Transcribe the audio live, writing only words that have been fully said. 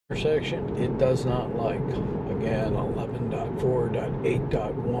Intersection, it does not like. Again,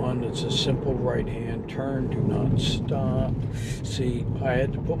 11.4.8.1, it's a simple right-hand turn, do not stop. See, I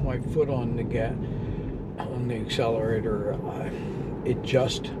had to put my foot on the accelerator. It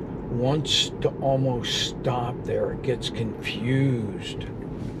just wants to almost stop there. It gets confused.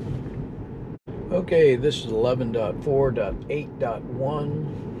 Okay, this is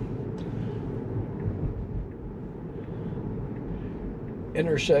 11.4.8.1.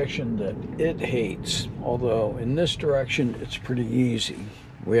 Intersection that it hates, although in this direction it's pretty easy.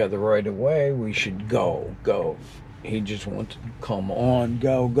 We have the right of way, we should go. He just wants to come on,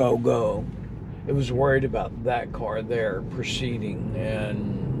 go. It was worried about that car there proceeding,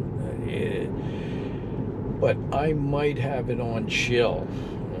 but I might have it on chill.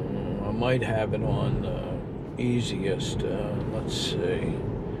 I might have it on easiest. Let's see,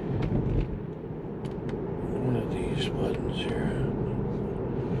 one of these buttons here.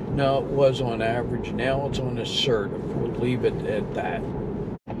 No, it was on average. Now it's on assertive. We'll leave it at that.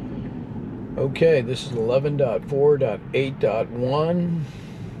 Okay, this is 11.4.8.1.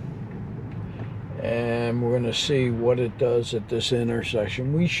 And we're going to see what it does at this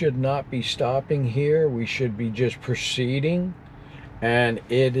intersection. We should not be stopping here. We should be just proceeding. And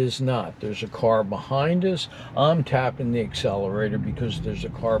it is not. There's a car behind us. I'm tapping the accelerator because there's a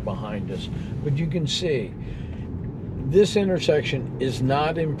car behind us. But you can see, this intersection is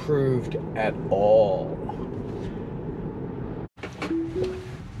not improved at all.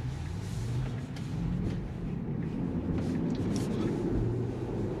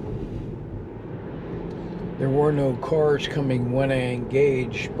 There were no cars coming when I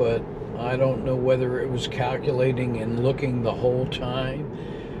engaged, but I don't know whether it was calculating and looking the whole time,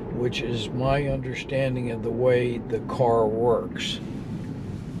 which is my understanding of the way the car works.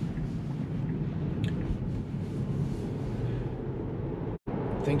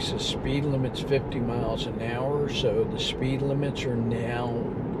 Thinks the speed limit's 50 miles an hour, so the speed limits are now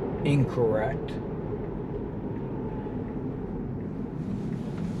incorrect.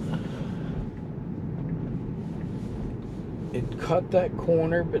 It cut that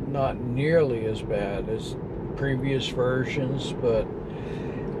corner, but not nearly as bad as previous versions, but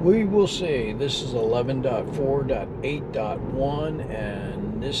we will see. This is 11.4.8.1,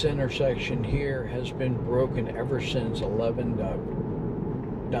 and this intersection here has been broken ever since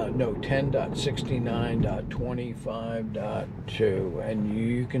 10.69.25.2, and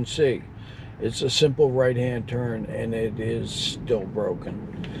you can see it's a simple right-hand turn and it is still broken.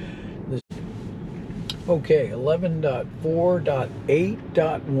 Okay,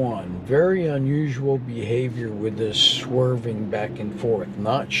 11.4.8.1, very unusual behavior with this swerving back and forth.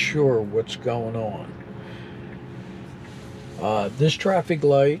 Not sure what's going on. This traffic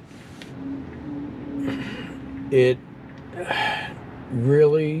light, it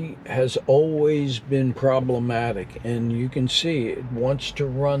really has always been problematic, and you can see it wants to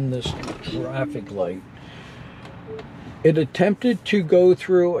run this traffic light. It attempted to go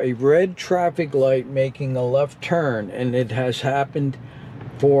through a red traffic light making a left turn, and it has happened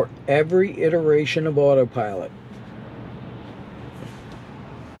for every iteration of autopilot.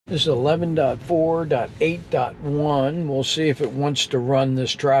 This is 11.4.8.1. We'll see if it wants to run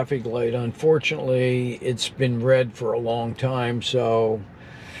this traffic light. Unfortunately, it's been red for a long time, so,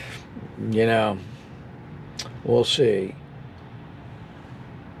 you know, we'll see.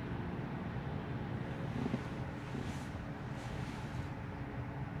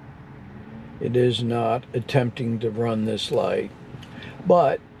 It is not attempting to run this light,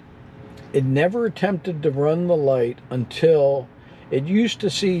 but it never attempted to run the light until it used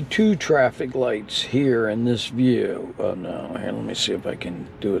to see two traffic lights here in this view. Oh no, here, let me see if I can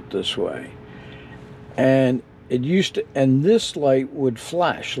do it this way. And it used to, and this light would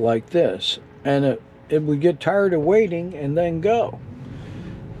flash like this, and it would get tired of waiting and then go.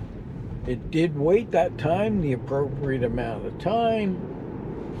 It did wait that time, the appropriate amount of time,